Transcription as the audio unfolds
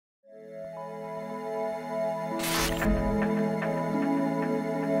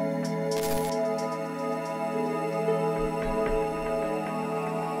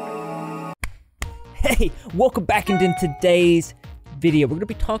Hey, welcome back. And in today's video, we're going to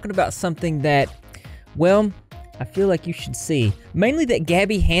be talking about something that, well, I feel like you should see. Mainly that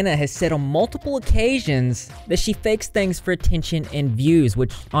Gabbie Hanna has said on multiple occasions that she fakes things for attention and views,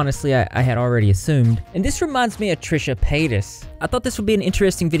 which honestly I had already assumed. And this reminds me of Trisha Paytas. I thought this would be an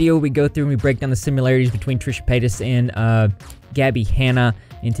interesting video where we go through and we break down the similarities between Trisha Paytas and Gabbie Hanna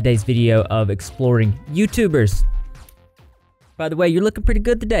in today's video of exploring YouTubers. By the way, you're looking pretty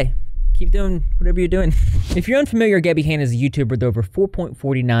good today. Keep doing whatever you're doing. If you're unfamiliar, Gabbie Hanna is a YouTuber with over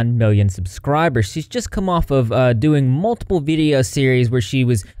 4.49 million subscribers. She's just come off of doing multiple video series where she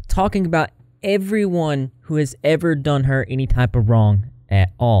was talking about everyone who has ever done her any type of wrong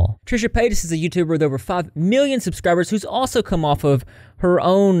at all. Trisha Paytas is a YouTuber with over 5 million subscribers who's also come off of her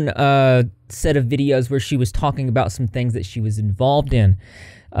own set of videos where she was talking about some things that she was involved in.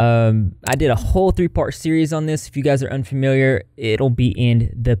 I did a whole 3-part series on this. If you guys are unfamiliar, it'll be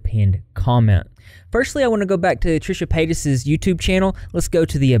in the pinned comment. Firstly, I want to go back to Trisha Paytas' YouTube channel. Let's go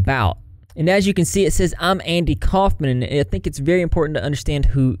to the About. And as you can see, it says, I'm Andy Kaufman, and I think it's very important to understand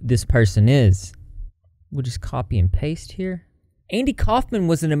who this person is. We'll just copy and paste here. Andy Kaufman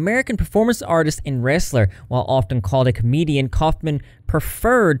was an American performance artist and wrestler. While often called a comedian, Kaufman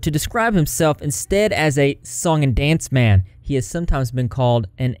preferred to describe himself instead as a song and dance man. He has sometimes been called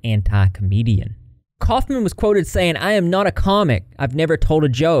an anti-comedian. Kaufman was quoted saying, I am not a comic. I've never told a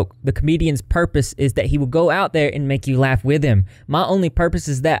joke. The comedian's purpose is that he will go out there and make you laugh with him. My only purpose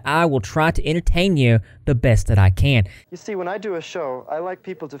is that I will try to entertain you the best that I can. You see, when I do a show, I like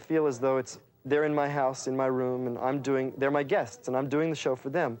people to feel as though they're in my house, in my room, and they're my guests, and I'm doing the show for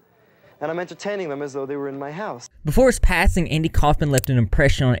them. And I'm entertaining them as though they were in my house. Before his passing, Andy Kaufman left an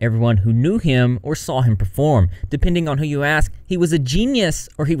impression on everyone who knew him or saw him perform. Depending on who you ask, he was a genius,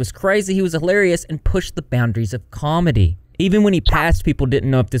 or he was crazy, he was hilarious, and pushed the boundaries of comedy. Even when he passed, people didn't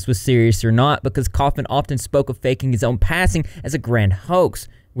know if this was serious or not, because Kaufman often spoke of faking his own passing as a grand hoax,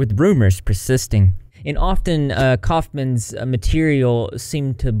 with rumors persisting. And often, Kaufman's material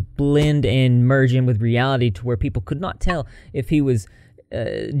seemed to blend and merge in with reality to where people could not tell if he was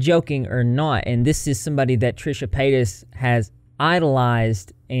joking or not. And this is somebody that Trisha Paytas has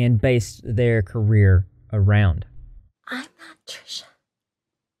idolized and based their career around. I'm not Trisha.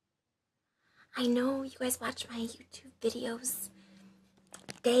 I know you guys watch my YouTube videos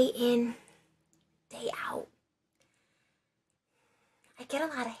day in, day out. I get a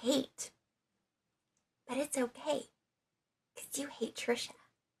lot of hate. But it's okay, because you hate Trisha.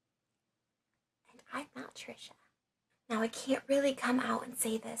 And I'm not Trisha. Now, I can't really come out and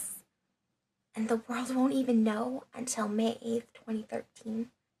say this, and the world won't even know until May 8th, 2013.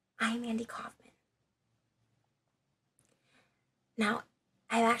 I'm Andy Kaufman. Now,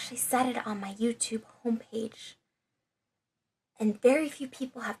 I've actually said it on my YouTube homepage, and very few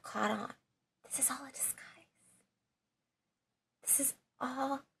people have caught on. This is all a disguise. This is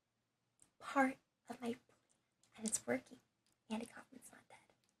all part of my plan, and it's working. Andy Kaufman's not dead.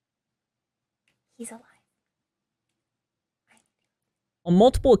 He's alive. On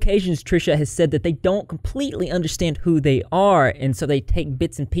multiple occasions, Trisha has said that they don't completely understand who they are, and so they take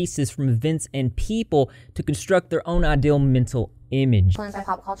bits and pieces from events and people to construct their own ideal mental image. Influenced by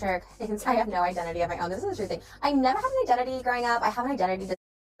pop culture, since I have no identity of my own. This is a true thing. I never had an identity growing up. I have an identity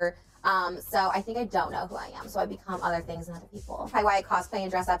disorder. So I think I don't know who I am. So I become other things and other people. Probably why I cosplay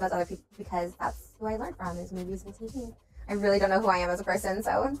and dress up as other people, because that's who I learned from, is movies and TV. I really don't know who I am as a person,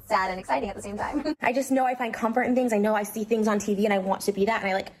 so sad and exciting at the same time. I just know I find comfort in things. I know I see things on TV and I want to be that,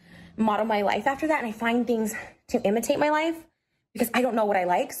 and I model my life after that, and I find things to imitate my life because I don't know what I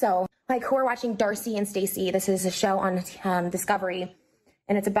like. So we're watching Darcy and Stacy. This is a show on Discovery,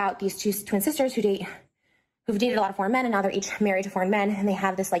 and it's about these two twin sisters who've dated a lot of foreign men, and now they're each married to foreign men, and they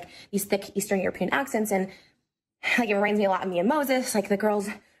have these thick Eastern European accents, and it reminds me a lot of me and Moses. The girls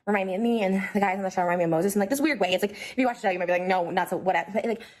remind me of me, and the guys on the show remind me of Moses in this weird way. It's if you watch the show, you might be like, no, that's whatever.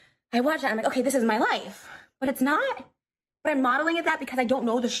 But I watch it, I'm like, okay, this is my life, but it's not. But I'm modeling it that because I don't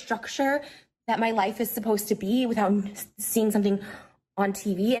know the structure that my life is supposed to be without seeing something on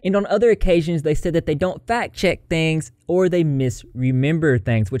TV. And on other occasions, they said that they don't fact check things or they misremember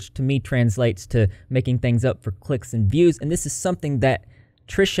things, which to me translates to making things up for clicks and views. And this is something that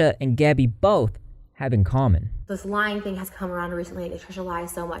Trisha and Gabbie both have in common. This lying thing has come around recently. Trisha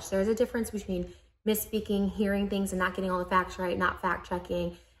lies so much. There's a difference between misspeaking, hearing things and not getting all the facts right, not fact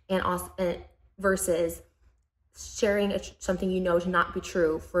checking, and also versus sharing something you know to not be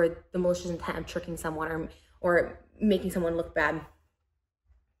true for the malicious intent of tricking someone or making someone look bad.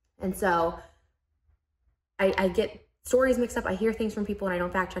 And so I get stories mixed up. I hear things from people and I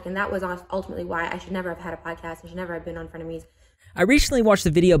don't fact check. And that was ultimately why I should never have had a podcast. I should never have been on Frenemies. I recently watched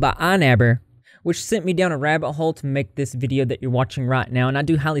a video by iNabber which sent me down a rabbit hole to make this video that you're watching right now. And I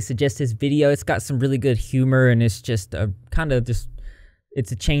do highly suggest this video. It's got some really good humor, and it's just a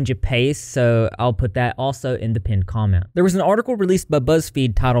it's a change of pace, so I'll put that also in the pinned comment. There was an article released by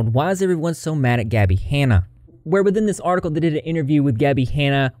BuzzFeed titled, "Why is everyone so mad at Gabbie Hanna?" Where within this article they did an interview with Gabbie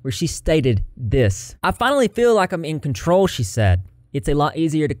Hanna where she stated this. "I finally feel like I'm in control," she said. "It's a lot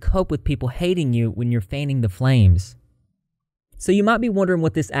easier to cope with people hating you when you're fanning the flames." So you might be wondering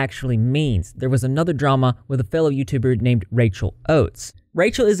what this actually means. There was another drama with a fellow YouTuber named Rachel Oates.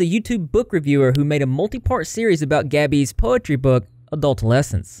 Rachel is a YouTube book reviewer who made a multi-part series about Gabbie's poetry book,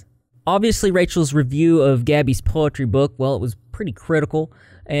 Adultolescence. Obviously, Rachel's review of Gabbie's poetry book, well, it was pretty critical,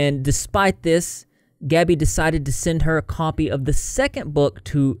 and despite this, Gabbie decided to send her a copy of the second book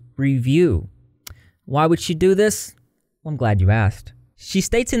to review. Why would she do this? Well, I'm glad you asked. She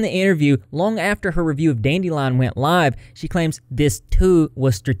states in the interview, long after her review of Dandelion went live, she claims this too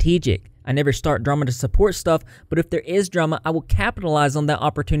was strategic. "I never start drama to support stuff, but if there is drama, I will capitalize on that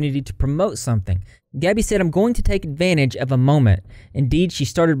opportunity to promote something." Gabbie said, "I'm going to take advantage of a moment." Indeed, she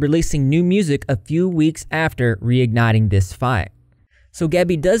started releasing new music a few weeks after reigniting this fight. So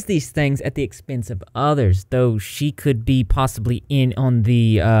Gabbie does these things at the expense of others, though she could be possibly in on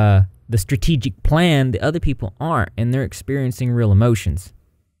the strategic plan. The other people aren't, and they're experiencing real emotions.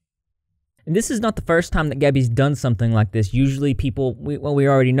 And this is not the first time that Gabbie's done something like this. Usually people, we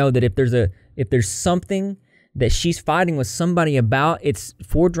already know that if there's something that she's fighting with somebody about, it's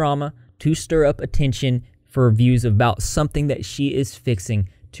for drama, to stir up attention for views about something that she is fixing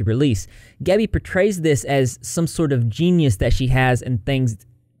to release. Gabbie portrays this as some sort of genius that she has and things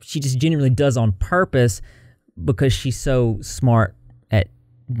she just genuinely does on purpose because she's so smart at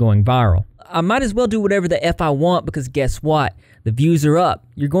going viral. I might as well do whatever the F I want because guess what? The views are up.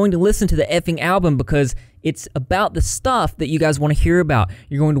 You're going to listen to the effing album because it's about the stuff that you guys want to hear about.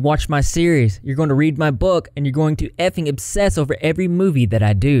 You're going to watch my series. You're going to read my book, and you're going to effing obsess over every movie that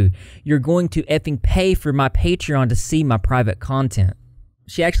I do. You're going to effing pay for my Patreon to see my private content.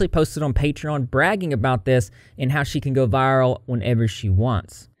 She actually posted on Patreon bragging about this and how she can go viral whenever she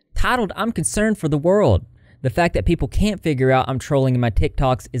wants. Titled, "I'm concerned for the world. The fact that people can't figure out I'm trolling in my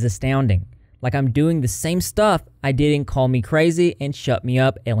TikToks is astounding. Like I'm doing the same stuff I did in Call Me Crazy and Shut Me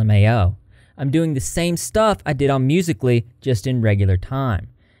Up LMAO. I'm doing the same stuff I did on Musical.ly, just in regular time.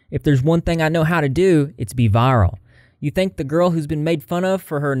 If there's one thing I know how to do, it's be viral. You think the girl who's been made fun of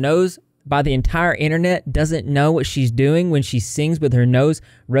for her nose by the entire internet doesn't know what she's doing when she sings with her nose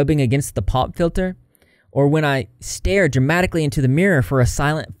rubbing against the pop filter? Or when I stare dramatically into the mirror for a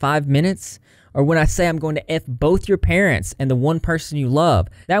silent 5 minutes? Or when I say I'm going to F both your parents and the one person you love?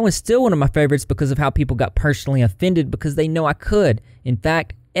 That one's still one of my favorites because of how people got personally offended because they know I could. In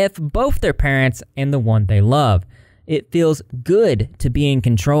fact, F both their parents and the one they love. It feels good to be in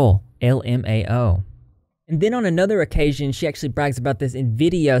control. LMAO. And then on another occasion, she actually brags about this in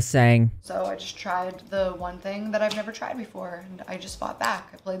video saying, "So I just tried the one thing that I've never tried before, and I just fought back.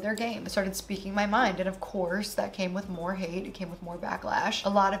 I played their game. I started speaking my mind, and of course, that came with more hate. It came with more backlash. A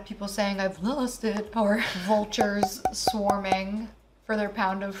lot of people saying I've lost it, or vultures swarming for their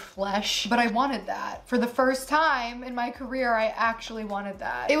pound of flesh. But I wanted that. For the first time in my career, I actually wanted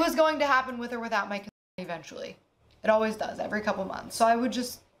that. It was going to happen with or without my consent eventually. It always does, every couple months. So I would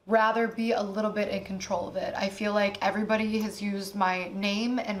just rather be a little bit in control of it. I feel like everybody has used my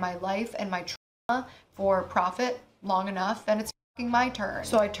name and my life and my trauma for profit long enough, and it's fucking my turn.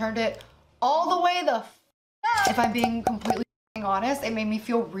 So I turned it all the way the f*** up. If I'm being completely honest, it made me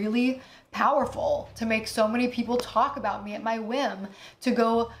feel really powerful to make so many people talk about me at my whim, to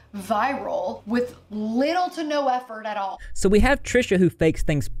go viral with little to no effort at all." So we have Trisha who fakes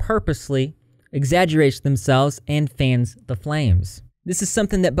things purposely, exaggerates themselves, and fans the flames. This is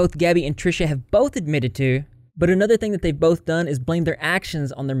something that both Gabbie and Trisha have both admitted to, but another thing that they've both done is blame their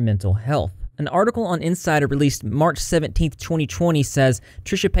actions on their mental health. An article on Insider released March 17th, 2020 says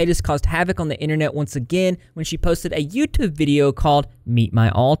Trisha Paytas caused havoc on the internet once again when she posted a YouTube video called Meet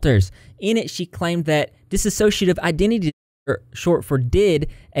My Alters. In it, she claimed that dissociative identity disorder, short for DID,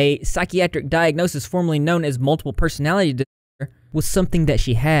 a psychiatric diagnosis formerly known as multiple personality disorder, was something that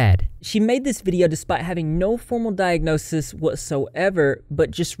she had. She made this video despite having no formal diagnosis whatsoever, but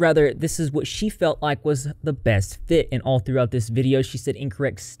just rather this is what she felt like was the best fit. And all throughout this video, she said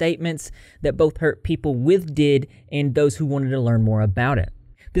incorrect statements that both hurt people with DID and those who wanted to learn more about it.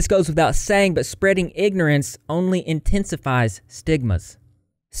 This goes without saying, but spreading ignorance only intensifies stigmas.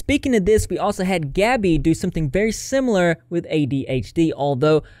 Speaking of this, we also had Gabbie do something very similar with ADHD,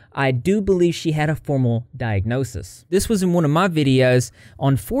 although I do believe she had a formal diagnosis. This was in one of my videos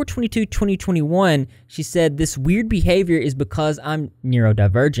on 4/22/2021. She said, "This weird behavior is because I'm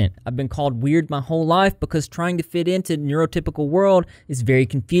neurodivergent. I've been called weird my whole life because trying to fit into the neurotypical world is very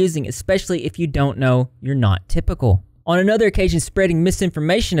confusing, especially if you don't know you're not typical." On another occasion, spreading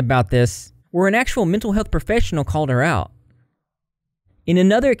misinformation about this, where an actual mental health professional called her out. In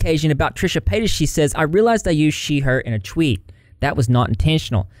another occasion about Trisha Paytas, she says, "I realized I used she, her in a tweet. That was not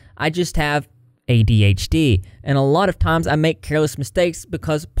intentional. I just have ADHD. And a lot of times I make careless mistakes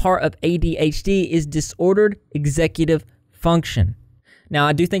because part of ADHD is disordered executive function." Now,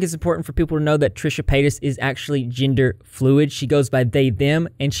 I do think it's important for people to know that Trisha Paytas is actually gender fluid. She goes by they, them,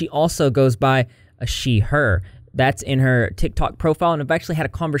 and she also goes by a she, her. That's in her TikTok profile, and I've actually had a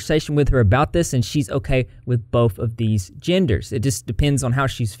conversation with her about this, and she's okay with both of these genders. It just depends on how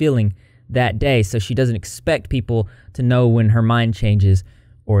she's feeling that day, so she doesn't expect people to know when her mind changes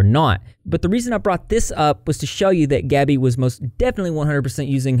or not. But the reason I brought this up was to show you that Gabbie was most definitely 100%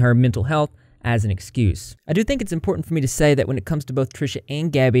 using her mental health as an excuse. I do think it's important for me to say that when it comes to both Trisha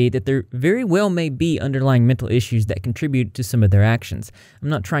and Gabbie, that there very well may be underlying mental issues that contribute to some of their actions. I'm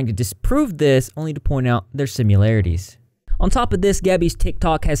not trying to disprove this, only to point out their similarities. On top of this, Gabbie's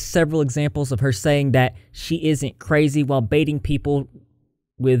TikTok has several examples of her saying that she isn't crazy while baiting people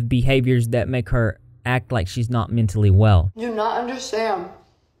with behaviors that make her act like she's not mentally well. Do not understand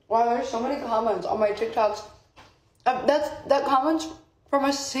why there's so many comments on my TikToks. That comments from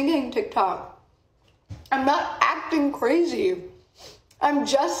a singing TikTok. I'm not acting crazy. I'm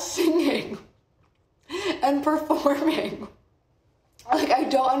just singing and performing. Like, I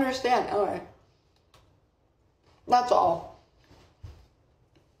don't understand. Anyway, that's all.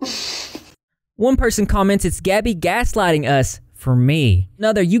 One person comments, "It's Gabbie gaslighting us for me."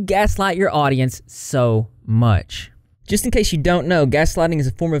 Another, "You gaslight your audience so much." Just in case you don't know, gaslighting is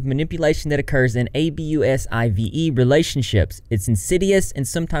a form of manipulation that occurs in ABUSIVE relationships. It's insidious and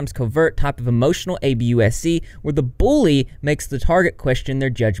sometimes covert type of emotional ABUSC where the bully makes the target question their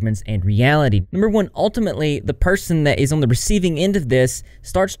judgments and reality. Number one, ultimately, the person that is on the receiving end of this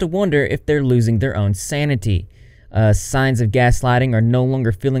starts to wonder if they're losing their own sanity. Signs of gaslighting are no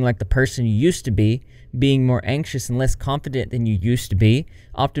longer feeling like the person you used to be, being more anxious and less confident than you used to be,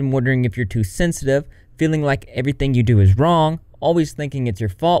 often wondering if you're too sensitive, feeling like everything you do is wrong, always thinking it's your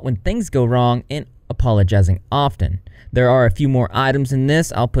fault when things go wrong, and apologizing often. There are a few more items in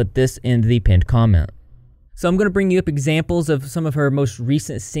this. I'll put this in the pinned comment. So I'm going to bring you up examples of some of her most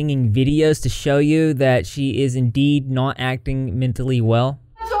recent singing videos to show you that she is indeed not acting mentally well.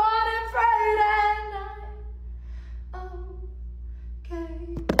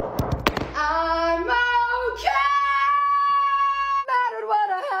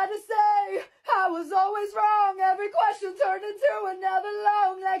 I was always wrong. Every question turned into another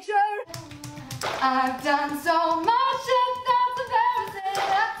long lecture. I've done so much and that's embarrassing.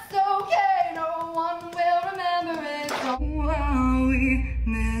 That's okay. No one will remember it. Don't are we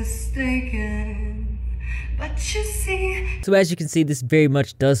mistaken? But you see. So as you can see, this very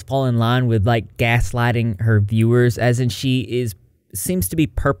much does fall in line with like gaslighting her viewers, as in she seems to be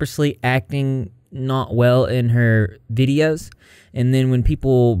purposely acting not well in her videos, and then when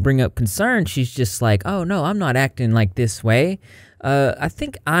people bring up concerns, she's just like, "Oh no, I'm not acting like this way." I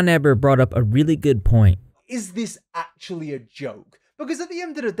think I never brought up a really good point. Is this actually a joke? Because at the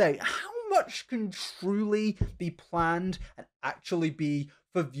end of the day, how much can truly be planned and actually be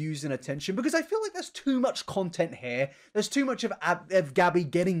for views and attention? Because I feel like there's too much content here. There's too much of Gabbie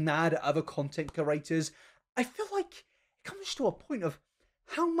getting mad at other content creators. I feel like it comes to a point of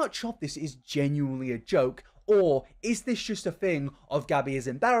how much of this is genuinely a joke, or is this just a thing of Gabbie has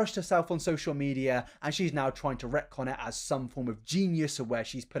embarrassed herself on social media and she's now trying to retcon it as some form of genius, or where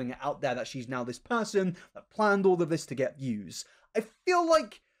she's putting it out there that she's now this person that planned all of this to get views? I feel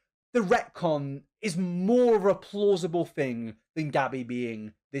like the retcon is more of a plausible thing than Gabbie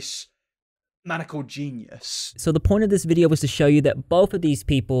being this maniacal genius. So the point of this video was to show you that both of these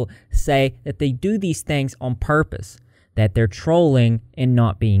people say that they do these things on purpose, that they're trolling and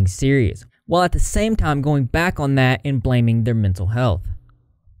not being serious, while at the same time going back on that and blaming their mental health.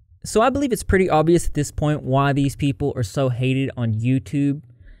 So I believe it's pretty obvious at this point why these people are so hated on YouTube,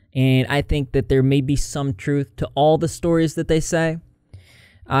 and I think that there may be some truth to all the stories that they say.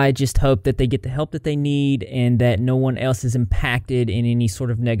 I just hope that they get the help that they need and that no one else is impacted in any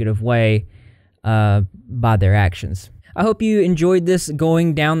sort of negative way by their actions. I hope you enjoyed this,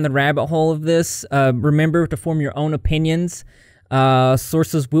 going down the rabbit hole of this. Remember to form your own opinions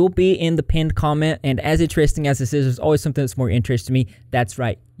Sources will be in the pinned comment, and as interesting as this is, there's always something that's more interesting to me. That's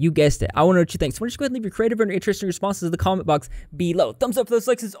right, you guessed it. I want to know what you think. So why don't you go ahead and leave your creative and interesting responses in the comment box below. Thumbs up for those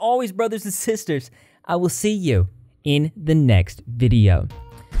likes as always, brothers and sisters. I will see you in the next video.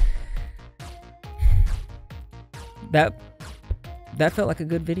 That felt like a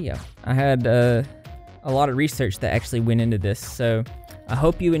good video. I had a lot of research that actually went into this, so I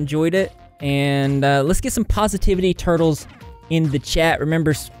hope you enjoyed it. And let's get some positivity, turtles, in the chat.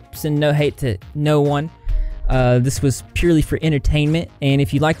 Remember, send no hate to no one. This was purely for entertainment, and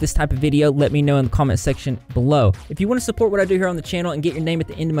if you like this type of video, let me know in the comment section below. If you want to support what I do here on the channel and get your name at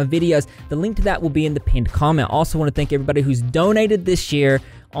the end of my videos, the link to that will be in the pinned comment. I also want to thank everybody who's donated this year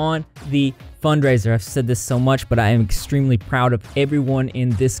on the fundraiser. I've said this so much, but I am extremely proud of everyone in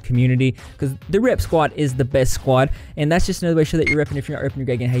this community, because the Rep Squad is the best squad, and that's just another way to show that you're repping. If you're not repping, you're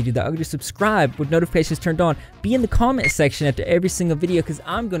gagging. How you do that? I'll just subscribe with notifications turned on. Be in the comment section after every single video, because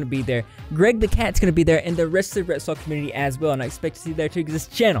I'm going to be there. Greg the Cat's going to be there, and the rest of the Rep Squad community as well, and I expect to see you there too, because this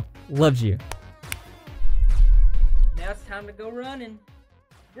channel loves you. Now it's time to go running.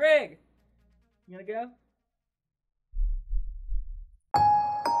 Greg, you gonna go?